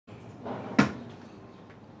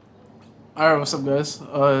Alright, what's up guys?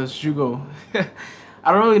 It's Jugo.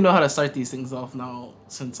 I don't really know how to start these things off now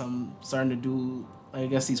since I'm starting to do, I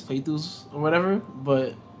guess, these playthroughs or whatever,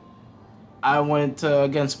 but I wanted to,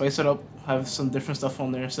 again, spice it up, have some different stuff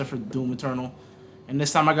on there except for Doom Eternal. And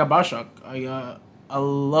this time I got bioshock. I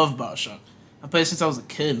love bioshock. I played it since I was a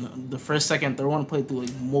kid. The first, second, third one I played through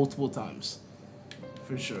like multiple times.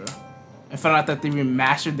 For sure. I found out that they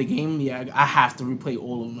remastered the game. Yeah, I have to replay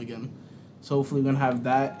all of them again. So hopefully we're gonna have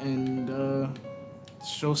that and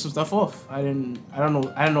show some stuff off. I didn't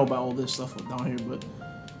know about all this stuff down here,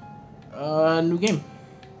 but new game.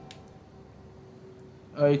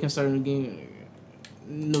 You can start a new game.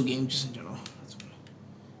 New game just in general.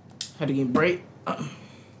 Had a game break.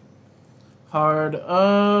 Hard.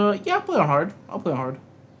 Yeah, I'll play on hard. I'll play on hard.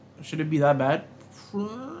 Should it be that bad?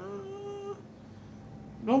 Don't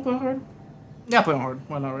play on hard. Yeah, play on hard.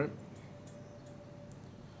 Why not, right?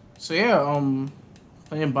 So yeah,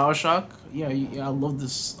 playing bioshock. Yeah, I love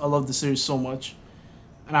this. I love the series so much,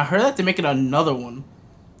 and I heard that they're making another one.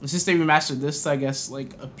 And since they remastered this, I guess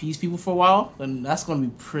like appease people for a while, then that's gonna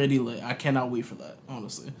be pretty lit. I cannot wait for that,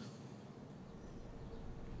 honestly.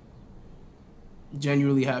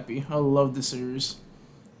 Genuinely happy. I love the series,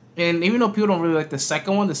 and even though people don't really like the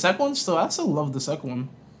second one still, I still love the second one.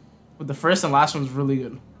 But the first and last one's really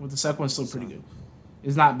good. But the second one's still pretty good.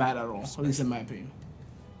 It's not bad at all, at least in my opinion.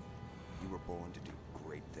 You were born to do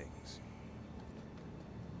great things.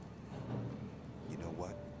 You know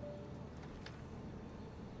what?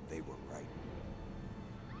 They were right.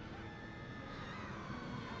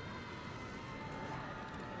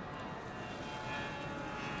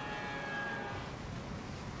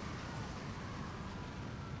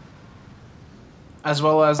 As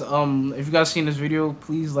well as if you guys seen this video,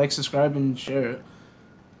 please like, subscribe, and share it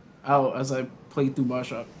out as I play through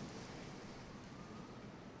bioshock.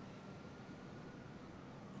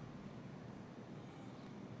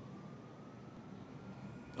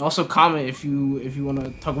 Also comment if you want to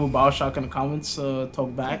talk about bioshock in the comments.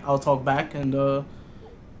 Talk back. I'll talk back and tell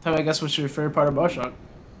me, I guess, what's your favorite part of bioshock.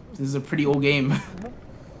 This is a pretty old game.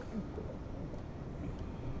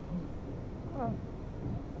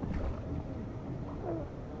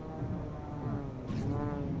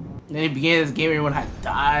 And then it began this game, everyone had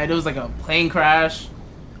died. It was like a plane crash.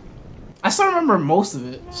 I still remember most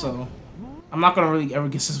of it, so I'm not gonna really ever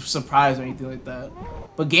get surprised or anything like that.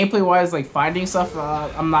 But gameplay wise, like finding stuff,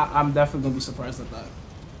 I'm definitely gonna be surprised at that.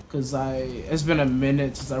 Cause it's been a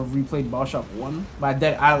minute since I've replayed bioshock 1. But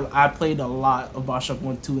I played a lot of bioshock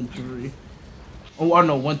 1, 2, and 3. Or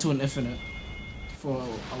no, 1, 2, and Infinite for a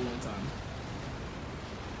long time.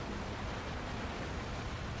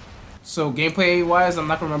 So gameplay wise, I'm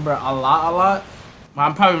not gonna remember a lot.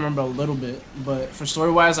 I probably remember a little bit, but for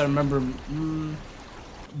story wise, I remember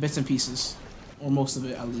bits and pieces, or most of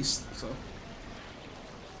it at least. So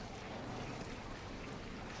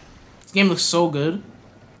this game looks so good.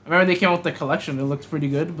 I remember they came out with the collection; it looked pretty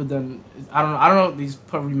good. But then I don't know. These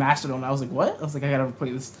put remastered on. I was like, what? I was like, I gotta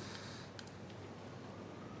play this.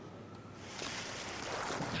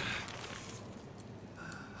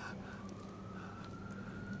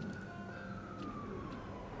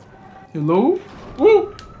 Hello?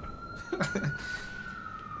 Woo!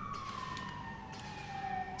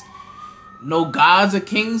 No gods or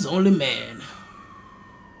kings, only man.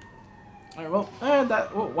 Alright,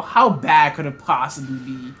 well, how bad could it possibly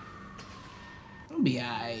be? It'll be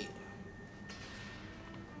alright.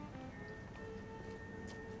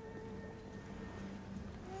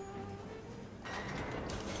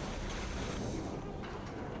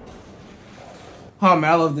 Oh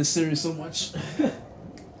man, I love this series so much.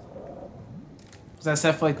 I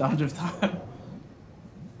said for like the 100th time.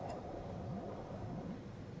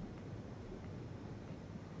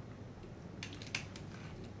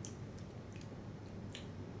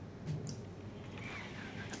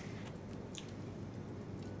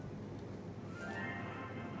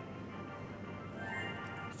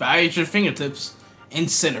 Fire at your fingertips.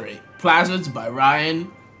 Incinerate. Plasmids by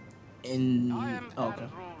Ryan. Oh, okay.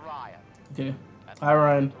 Okay. Hi,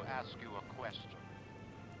 Ryan.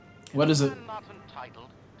 What is it?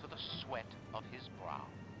 To the sweat of his brow.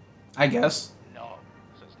 I guess. No,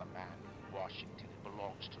 says the man. Washington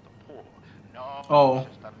belongs to the poor. No,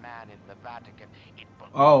 says the man in the Vatican. It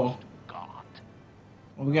belongs to God.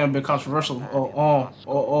 Well, we're getting a bit controversial. Oh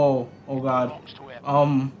God.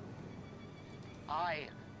 I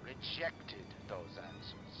rejected those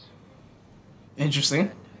answers.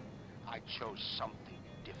 Interesting. I chose something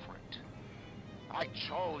different. I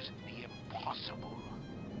chose the impossible.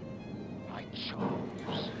 I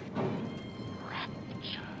chose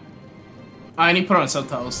rapture. I need to put on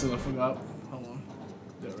subtitles too, I forgot. Hold on.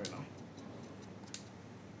 Do it right now.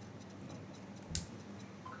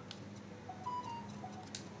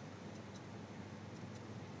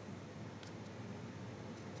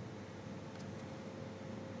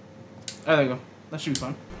 Oh, there you go. That should be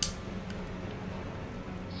fun.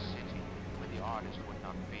 City where the artist would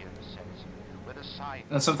not fear the censor, where the science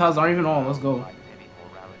And sometimes aren't even on. Let's go. by any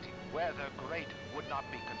morality, where the great would not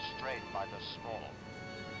be constrained by the small.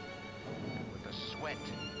 With the sweat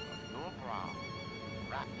of your brow,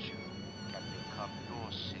 rapture can become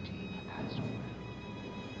your city as well.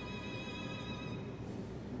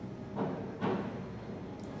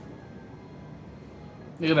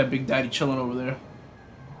 Look at that Big Daddy chilling over there.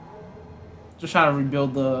 Just trying to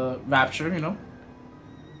rebuild the Rapture, you know?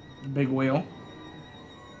 The big whale.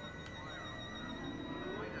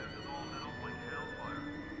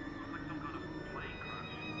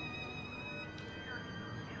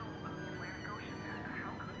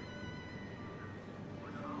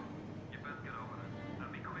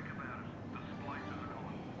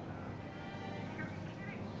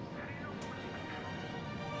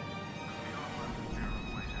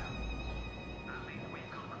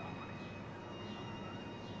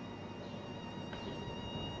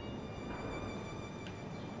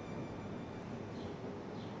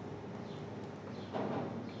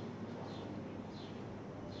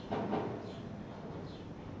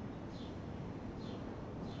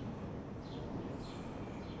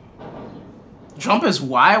 Jump is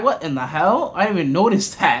Y? What in the hell? I didn't even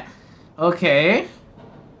notice that. Okay.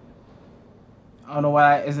 I don't know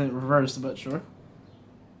why that isn't reversed, but sure.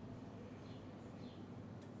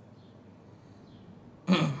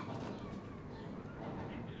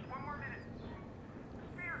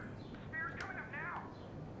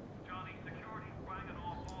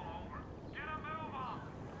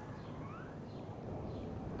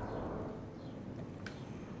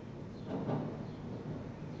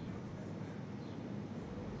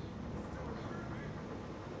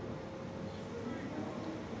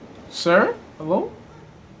 Sir? Hello?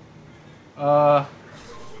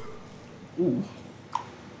 Ooh.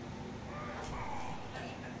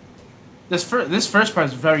 This first part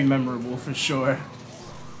is very memorable for sure.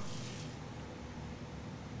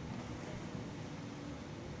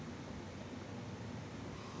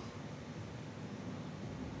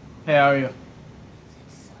 Hey, how are you?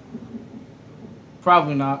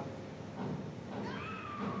 Probably not.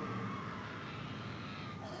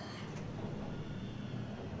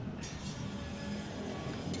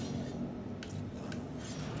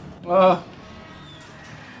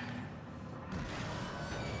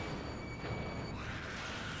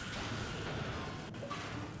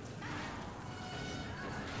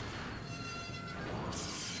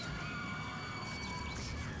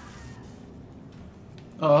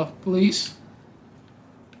 Please.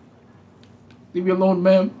 Leave me alone,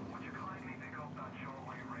 ma'am.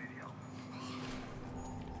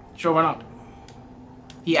 Sure, why not?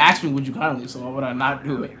 He asked me, would you kindly, so why would I not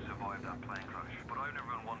do it?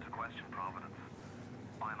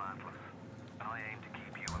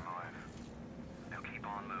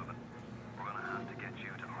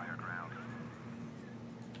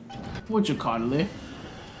 Would you kindly? Take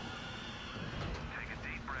a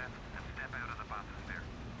deep breath and step out of the bathysphere.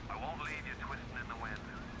 I won't leave you twisting in the wind.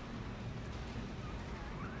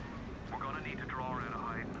 We're gonna need to draw her out of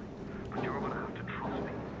hiding, but you're gonna have to trust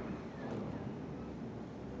me.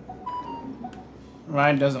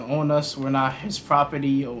 Ryan doesn't own us. We're not his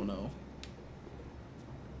property. Oh no.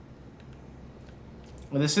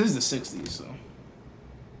 Well, this is the 60s, so.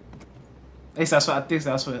 At least that's what I think.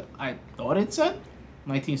 That's what I thought it said.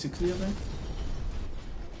 1960, I think.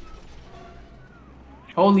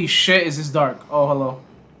 Holy shit, is this dark? Oh, hello.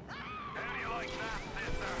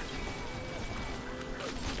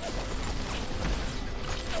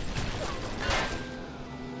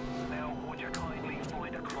 Now, would you kindly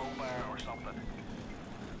find a crowbar or something?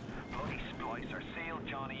 Bloody splicer sealed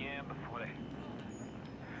Johnny in before they...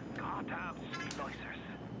 Goddamn splicers.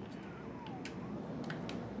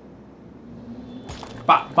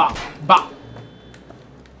 Bop, bop, bop.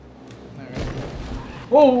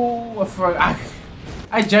 Oh,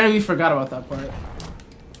 I genuinely forgot about that part.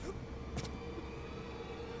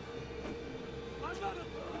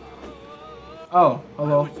 Oh,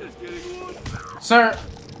 hello. Sir.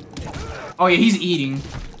 Oh yeah, he's eating.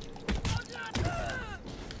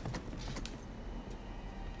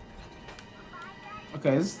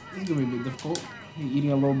 Okay, this is gonna be a bit difficult. He's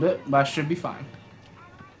eating a little bit, but I should be fine.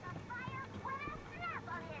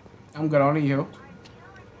 I'm good on you.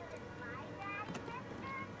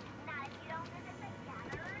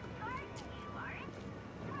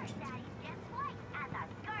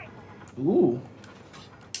 Ooh.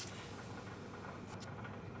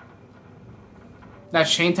 That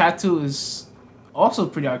chain tattoo is also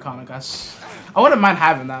pretty iconic. I wouldn't mind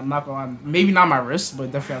having that. I'm not gonna lie. Maybe not my wrist,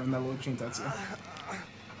 but definitely having that little chain tattoo.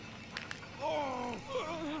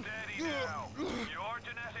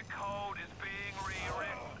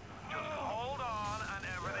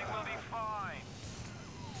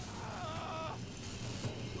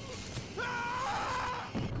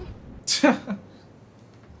 This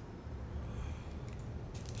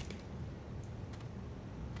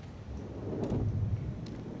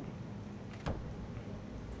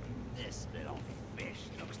little fish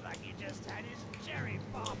looks like he just had his cherry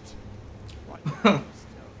popped. What?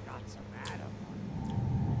 Still got some Adam on it.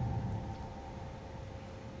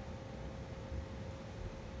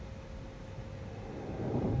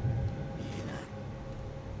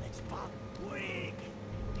 Let's pop wig.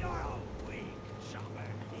 You're a wig shopper.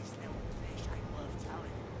 This little fish I love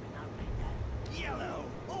telling you, but not like that. Yellow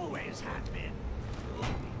always have been. You'll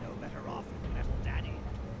be no better off with Metal Daddy.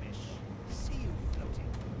 Fish. See you floating.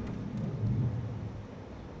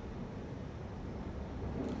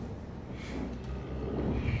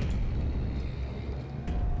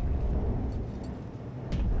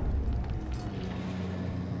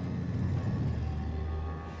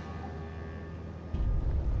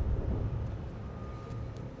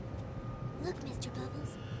 Look, Mr.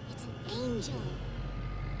 Bubbles, it's an angel.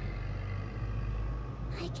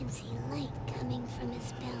 I can see light coming from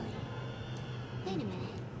his belly. Wait a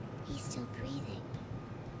minute, he's still breathing.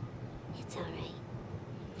 It's all right.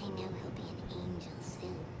 I know he'll be an angel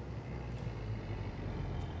soon.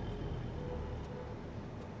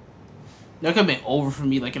 That could have been over for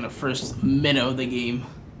me like in the first minute of the game.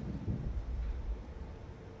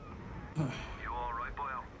 You alright,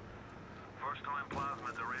 boyo? First time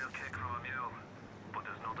plasma's a real kick from you. But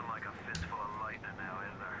there's nothing like a fistful of lightning now,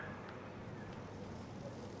 is there?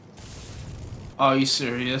 Oh, you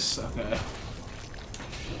serious? Okay.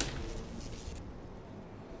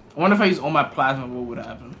 I wonder if I use all my plasma, what would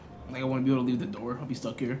happen? Like I wouldn't be able to leave the door. I'll be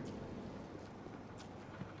stuck here.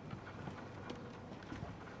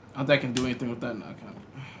 I don't think I can do anything with that. No, I can't.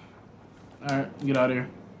 Alright, get out of here.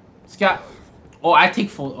 Scott. Oh, I take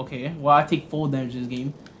full. Okay. Well, I take full damage this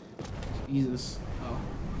game. Jesus. Oh.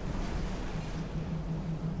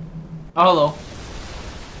 Oh, hello.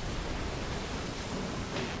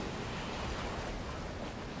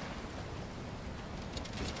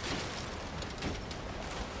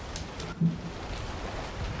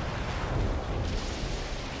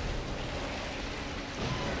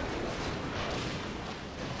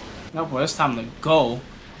 No, boy, it's time to go.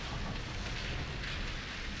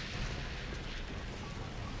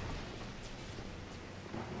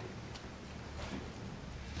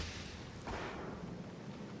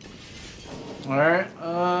 Alright,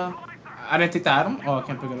 I didn't take the item? Oh, I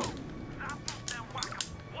can't pick it up.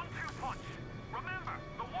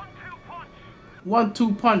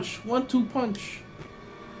 One-two punch. One-two punch.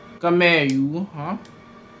 Come here, you, huh?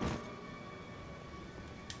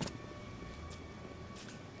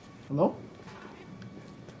 Hello?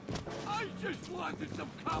 I just wanted some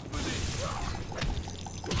company.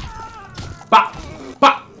 Bop!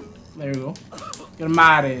 Bop! There you go. Get him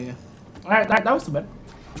out of here. Alright, that was too bad.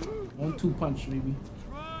 1-2 punch, maybe.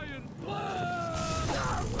 Try and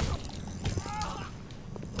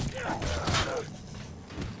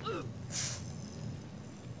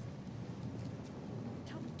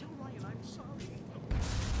Tell Ryan I'm sorry.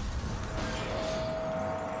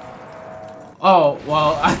 Oh,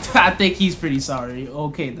 well, I think he's pretty sorry.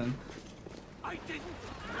 Okay, then. I didn't.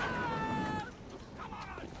 Come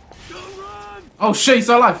on. Don't run. Oh, shit, he's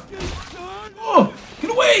still alive. Son. Oh,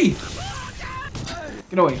 get away!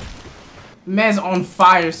 Get away. Man's on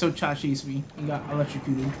fire, so trying to chase me. He got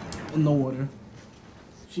electrocuted in the water.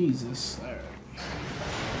 Jesus. Alright.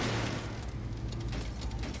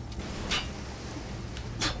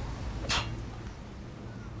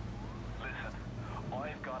 Listen,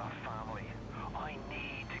 I've got a family. I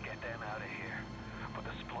need to get them out of here. But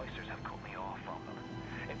the splicers have cut me off from them.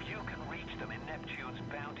 If you can reach them in Neptune's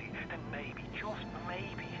bounty, then maybe, just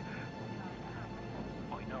maybe.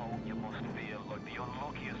 I know you must feel like the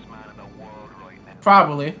unluckiest man in the world right now.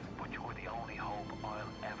 Probably. But you're the only hope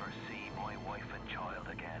I'll ever see my wife and child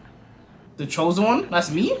again. The chosen one?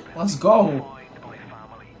 That's me? Let's go. Find my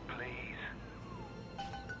family, please.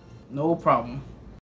 No problem.